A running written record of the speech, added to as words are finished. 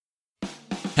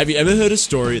Have you ever heard a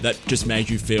story that just made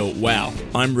you feel, wow,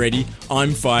 I'm ready,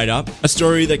 I'm fired up? A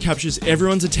story that captures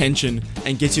everyone's attention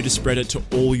and gets you to spread it to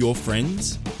all your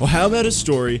friends? Or how about a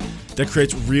story that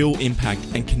creates real impact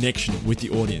and connection with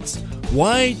the audience?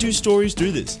 Why do stories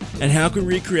do this? And how can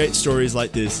we recreate stories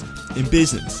like this in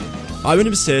business? I've been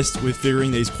obsessed with figuring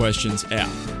these questions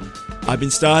out. I've been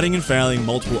starting and failing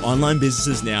multiple online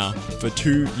businesses now for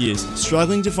 2 years,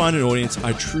 struggling to find an audience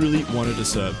I truly wanted to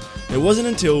serve. It wasn't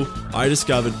until I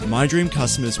discovered my dream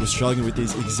customers were struggling with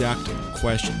these exact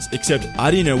questions, except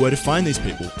I didn't know where to find these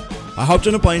people. I hopped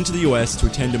on a plane to the US to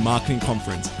attend a marketing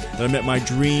conference that I met my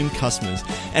dream customers,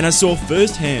 and I saw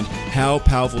firsthand how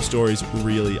powerful stories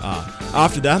really are.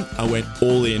 After that, I went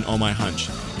all in on my hunch.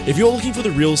 If you're looking for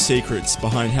the real secrets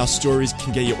behind how stories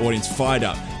can get your audience fired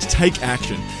up to take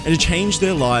action and to change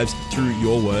their lives through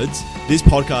your words, this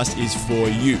podcast is for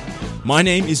you. My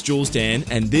name is Jules Dan,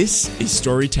 and this is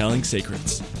Storytelling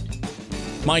Secrets.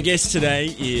 My guest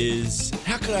today is,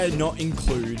 how could I not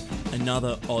include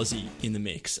another Aussie in the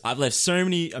mix? I've left so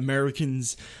many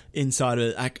Americans inside of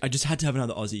it. I just had to have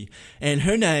another Aussie. And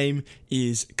her name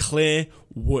is Claire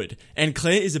Wood. And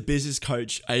Claire is a business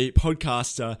coach, a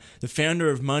podcaster, the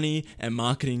founder of Money and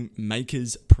Marketing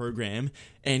Makers program.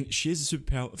 And she has a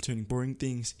superpower of turning boring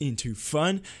things into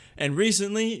fun. And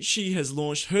recently, she has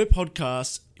launched her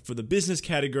podcast for the business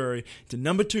category to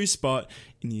number 2 spot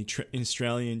in the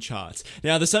Australian charts.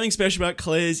 Now, there's something special about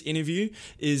Claire's interview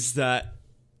is that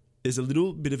there's a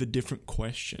little bit of a different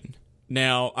question.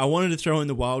 Now, I wanted to throw in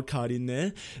the wild card in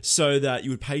there so that you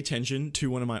would pay attention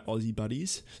to one of my Aussie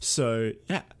buddies. So,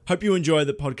 yeah, hope you enjoy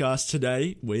the podcast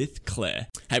today with Claire.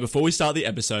 Hey, before we start the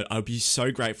episode, I would be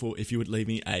so grateful if you would leave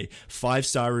me a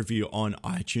 5-star review on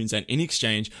iTunes. And in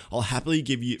exchange, I'll happily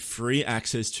give you free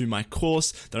access to my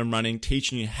course that I'm running,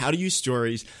 teaching you how to use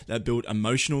stories that build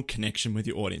emotional connection with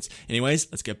your audience.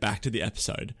 Anyways, let's get back to the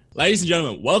episode. Ladies and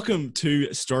gentlemen, welcome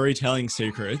to Storytelling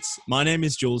Secrets. My name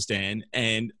is Jules Dan,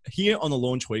 and here on the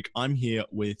launch week, I'm here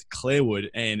with Claire Wood.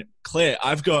 And Claire,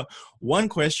 I've got one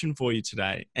question for you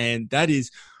today, and that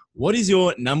is, what is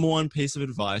your number one piece of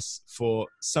advice for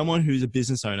someone who's a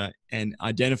business owner and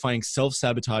identifying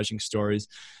self-sabotaging stories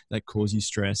that cause you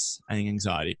stress and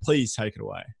anxiety? Please take it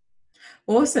away.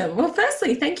 Awesome. Well,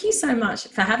 firstly, thank you so much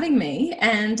for having me,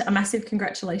 and a massive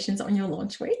congratulations on your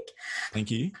launch week.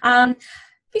 Thank you.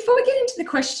 Before we get into the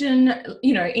question,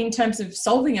 in terms of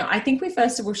solving it, I think we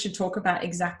first of all should talk about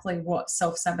exactly what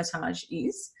self-sabotage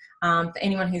is. For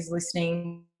anyone who's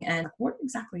listening, and what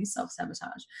exactly is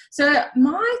self-sabotage? So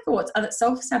my thoughts are that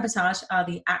self-sabotage are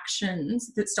the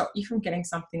actions that stop you from getting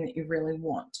something that you really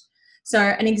want. So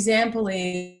an example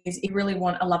is if you really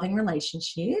want a loving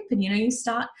relationship and, you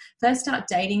start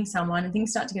dating someone and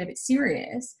things start to get a bit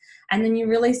serious, and then you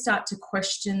really start to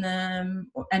question them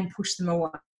and push them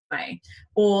away.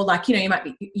 Or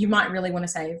you might really want to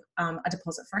save a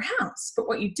deposit for a house, but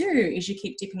what you do is you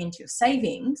keep dipping into your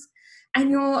savings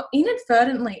and you're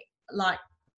inadvertently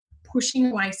pushing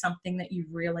away something that you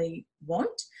really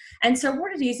want. And so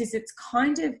what it is it's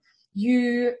kind of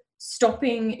you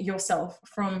stopping yourself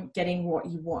from getting what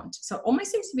you want. So it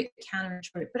almost seems a bit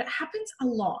counterintuitive, but it happens a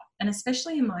lot, and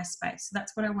especially in my space. So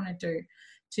that's what I want to do,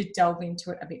 to delve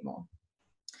into it a bit more.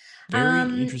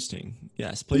 Very interesting.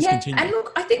 Yes, please continue. And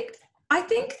look, I think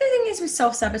the thing is with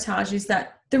self-sabotage is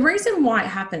that the reason why it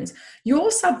happens, your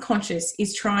subconscious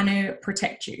is trying to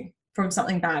protect you from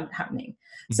something bad happening.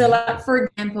 So for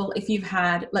example, if you've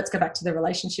had, let's go back to the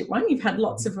relationship one, you've had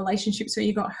lots of relationships where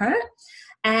you got hurt,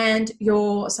 and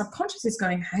your subconscious is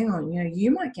going, hang on,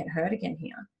 you might get hurt again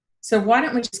here. So why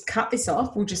don't we just cut this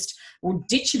off? We'll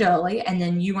ditch it early, and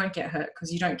then you won't get hurt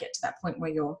because you don't get to that point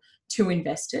where you're too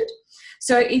invested.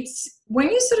 So it's when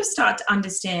you sort of start to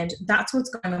understand that's what's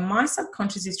going on. My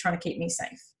subconscious is trying to keep me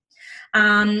safe.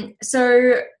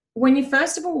 So when you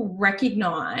first of all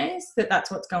recognize that that's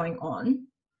what's going on,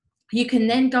 you can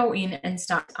then go in and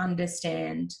start to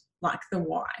understand the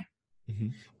why. Mm-hmm.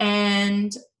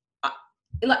 And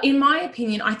in my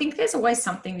opinion, I think there's always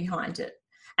something behind it.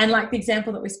 And the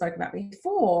example that we spoke about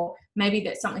before, maybe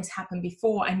that something's happened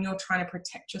before and you're trying to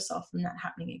protect yourself from that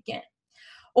happening again.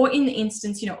 Or in the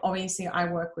instance, obviously I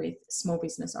work with small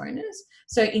business owners.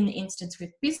 So in the instance with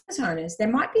business owners, there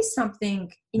might be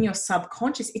something in your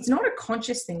subconscious. It's not a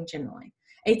conscious thing generally.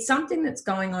 It's something that's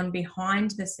going on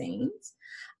behind the scenes.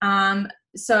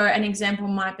 So an example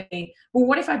might be, well,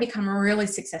 what if I become really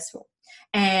successful?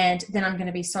 And then I'm going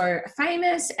to be so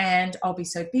famous and I'll be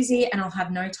so busy and I'll have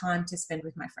no time to spend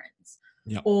with my friends.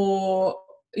 Yep. Or,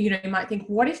 you might think,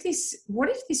 what if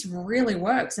this really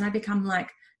works and I become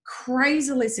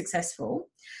crazily successful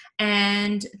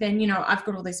And then, you know, I've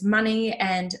got all this money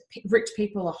and rich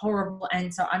people are horrible.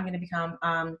 And so I'm going to become,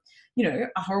 you know,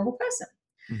 a horrible person.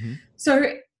 Mm-hmm.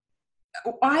 So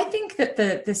I think that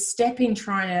the step in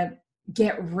trying to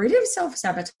get rid of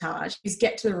self-sabotage is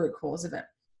get to the root cause of it.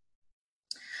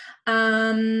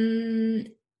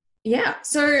 Yeah.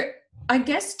 So I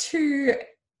guess to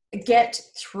get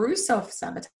through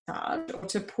self-sabotage or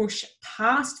to push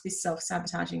past this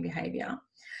self-sabotaging behavior,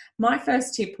 my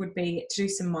first tip would be to do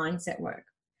some mindset work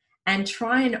and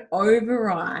try and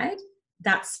override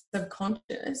that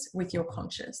subconscious with your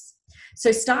conscious.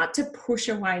 So start to push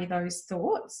away those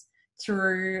thoughts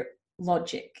through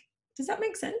logic. Does that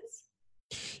make sense?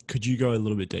 Could you go a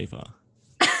little bit deeper?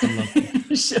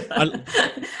 Sure.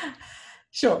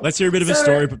 Sure. Let's hear a bit of a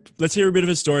story. Let's hear a bit of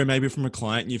a story maybe from a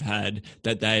client you've had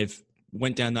that they've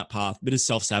went down that path, a bit of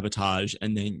self-sabotage,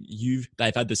 and then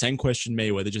they've had the same question me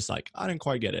where they're just like, I don't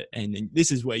quite get it. And then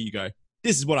this is where you go,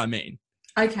 this is what I mean.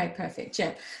 Okay, perfect.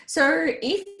 Yeah. So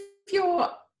if your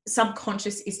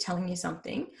subconscious is telling you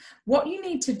something, what you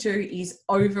need to do is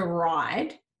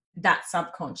override that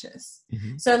subconscious.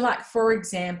 Mm-hmm. So like, for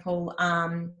example,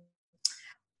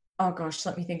 oh gosh,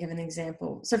 let me think of an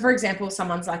example. So for example,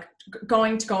 someone's like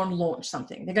going to go and launch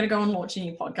something. They're going to go and launch a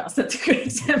new podcast. That's a good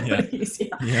example to use here.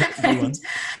 Yeah, and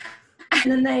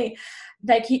then they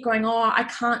keep going, oh, I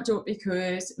can't do it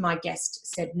because my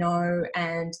guest said no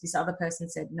and this other person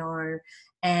said no.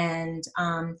 And,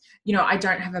 you know, I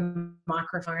don't have a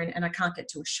microphone and I can't get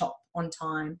to a shop on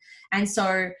time. And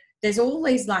so there's all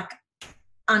these like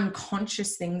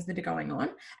unconscious things that are going on.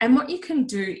 And what you can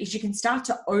do is you can start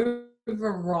to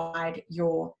override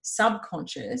your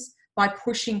subconscious by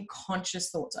pushing conscious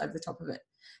thoughts over the top of it.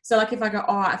 So like if I go,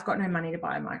 oh, I've got no money to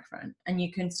buy a microphone, and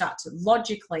you can start to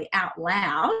logically out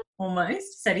loud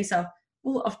almost say to yourself,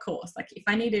 well, of course, like if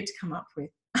I needed to come up with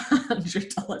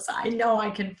 $100, I know I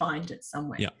can find it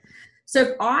somewhere. Yeah.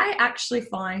 So I actually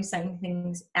find saying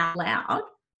things out loud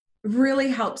really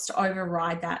helps to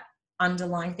override that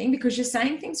underlying thing, because you're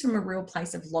saying things from a real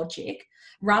place of logic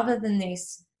rather than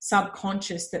this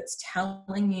subconscious that's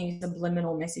telling you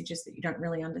subliminal messages that you don't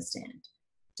really understand.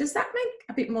 Does that make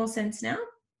a bit more sense now?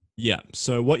 Yeah.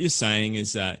 So what you're saying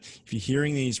is that if you're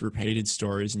hearing these repeated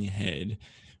stories in your head,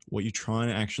 what you're trying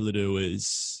to actually do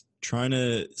is trying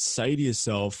to say to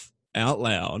yourself out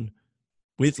loud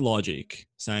with logic,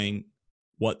 saying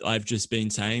what I've just been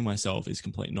saying myself is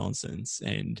complete nonsense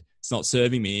and it's not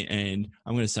serving me. And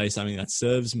I'm going to say something that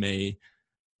serves me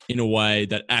in a way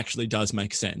that actually does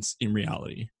make sense in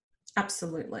reality.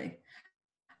 Absolutely.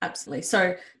 Absolutely.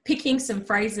 So picking some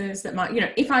phrases that might, you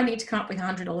know, if I need to come up with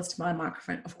 $100 to buy a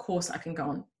microphone, of course I can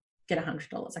go and get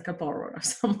 $100. I could borrow it off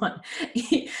someone.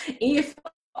 If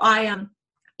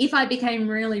I became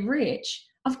really rich,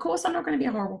 of course I'm not going to be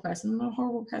a horrible person. I'm not a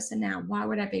horrible person now. Why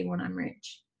would I be when I'm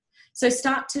rich? So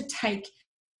start to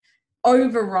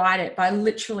override it by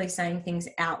literally saying things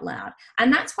out loud.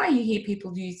 And that's why you hear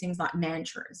people use things like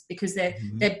mantras, because they're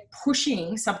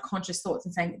pushing subconscious thoughts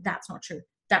and saying, that's not true.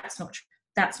 That's not true.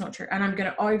 That's not true. And I'm going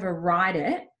to override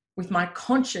it with my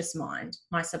conscious mind,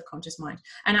 my subconscious mind,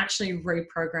 and actually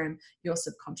reprogram your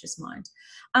subconscious mind.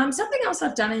 Something else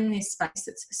I've done in this space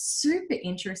that's super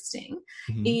interesting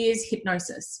is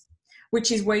hypnosis,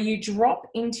 which is where you drop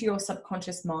into your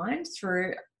subconscious mind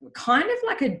through kind of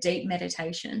like a deep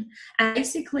meditation. And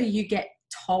basically you get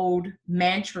told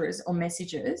mantras or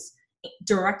messages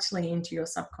directly into your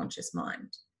subconscious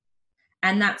mind.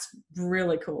 And that's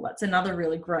really cool. That's another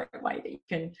really great way that you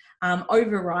can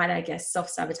override, I guess,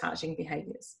 self-sabotaging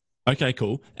behaviors. Okay,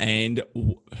 cool. And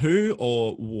who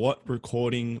or what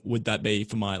recording would that be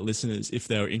for my listeners if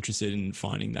they're interested in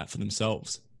finding that for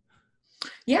themselves?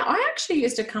 Yeah, I actually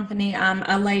used a company,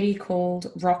 a lady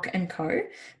called Rock & Co,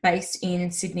 based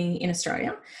in Sydney in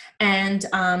Australia. And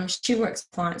she works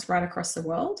with clients right across the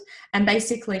world. And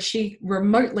basically she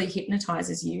remotely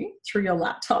hypnotizes you through your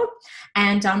laptop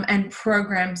and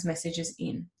programs messages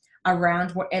in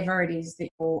around whatever it is that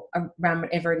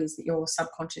your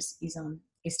subconscious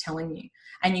is telling you.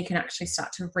 And you can actually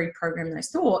start to reprogram those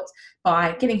thoughts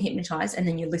by getting hypnotized, and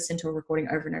then you listen to a recording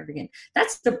over and over again.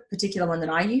 That's the particular one that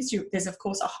I use. There's of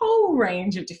course a whole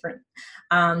range of different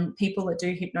people that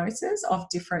do hypnosis of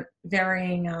different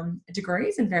varying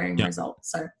degrees and varying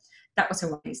results. So that was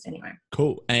who I used anyway.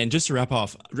 Cool. And just to wrap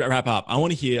up, I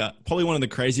want to hear probably one of the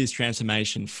craziest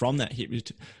transformation from that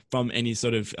from any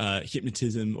sort of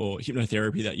hypnotism or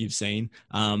hypnotherapy that you've seen.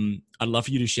 I'd love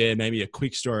for you to share maybe a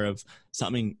quick story of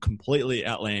something completely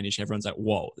outlandish. Everyone's like,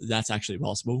 whoa, that's actually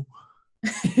possible.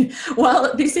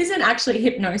 Well, this isn't actually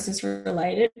hypnosis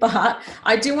related, but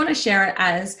I do want to share it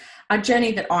as a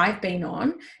journey that I've been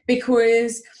on,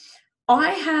 because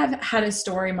I have had a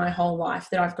story my whole life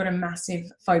that I've got a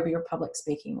massive phobia of public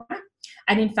speaking, right?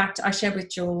 And in fact, I shared with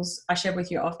Jules, I shared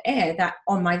with you off air that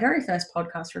on my very first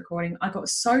podcast recording, I got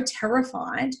so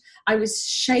terrified, I was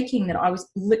shaking that I was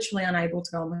literally unable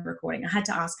to go on the recording. I had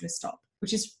to ask her to stop,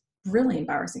 which is really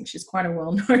embarrassing. She's quite a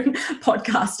well-known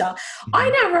podcaster. I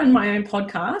now run my own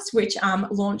podcast, which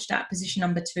launched at position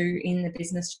number 2 in the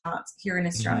business charts here in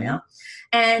Australia.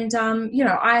 And,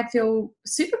 I feel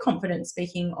super confident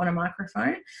speaking on a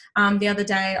microphone. The other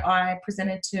day I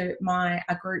presented to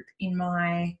a group in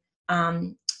my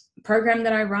program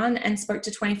that I run and spoke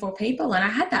to 24 people. And I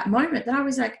had that moment that I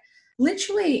was like,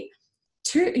 literally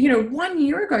 1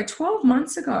 year ago, 12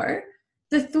 months ago,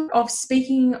 the thought of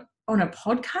speaking on a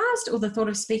podcast or the thought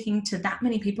of speaking to that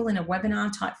many people in a webinar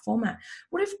type format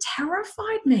would have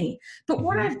terrified me. But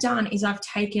what I've done is I've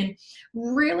taken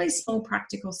really small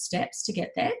practical steps to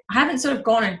get there. I haven't sort of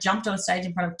gone and jumped on a stage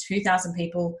in front of 2,000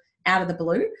 people out of the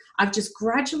blue. I've just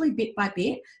gradually, bit by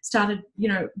bit, started,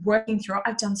 working through it.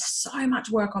 I've done so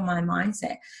much work on my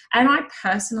mindset. And I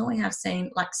personally have seen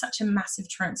like such a massive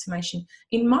transformation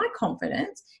in my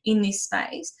confidence in this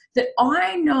space that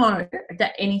I know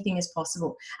that anything is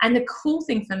possible. And the cool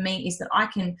thing for me is that I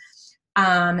can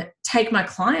take my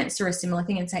clients through a similar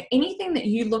thing and say, anything that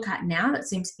you look at now that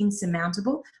seems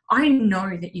insurmountable, I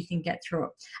know that you can get through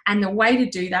it. And the way to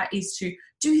do that is to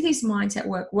do this mindset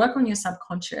work on your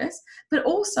subconscious, but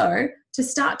also to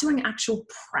start doing actual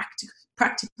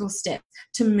practical steps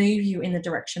to move you in the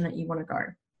direction that you want to go.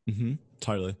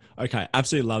 Totally. Okay.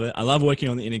 Absolutely love it. I love working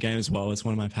on the inner game as well. It's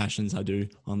one of my passions I do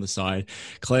on the side.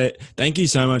 Claire, thank you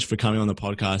so much for coming on the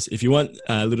podcast. If you want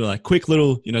a little quick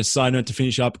side note to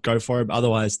finish up, go for it. But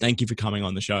otherwise, thank you for coming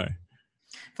on the show.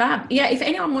 Fab. Yeah, if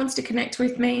anyone wants to connect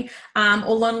with me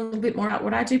or learn a little bit more about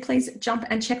what I do, please jump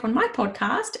and check on my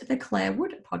podcast, the Claire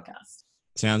Wood Podcast.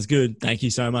 Sounds good. Thank you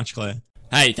so much, Claire.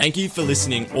 Hey, thank you for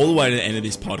listening all the way to the end of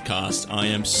this podcast. I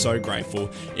am so grateful.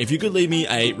 If you could leave me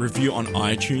a review on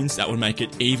iTunes, that would make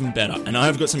it even better. And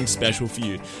I've got something special for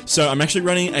you. So I'm actually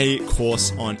running a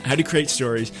course on how to create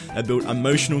stories that build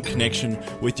emotional connection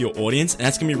with your audience. And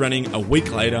that's going to be running a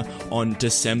week later on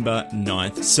December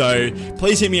 9th. So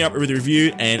please hit me up with a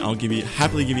review and I'll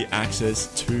happily give you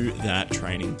access to that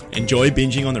training. Enjoy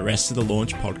binging on the rest of the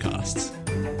Launch podcasts.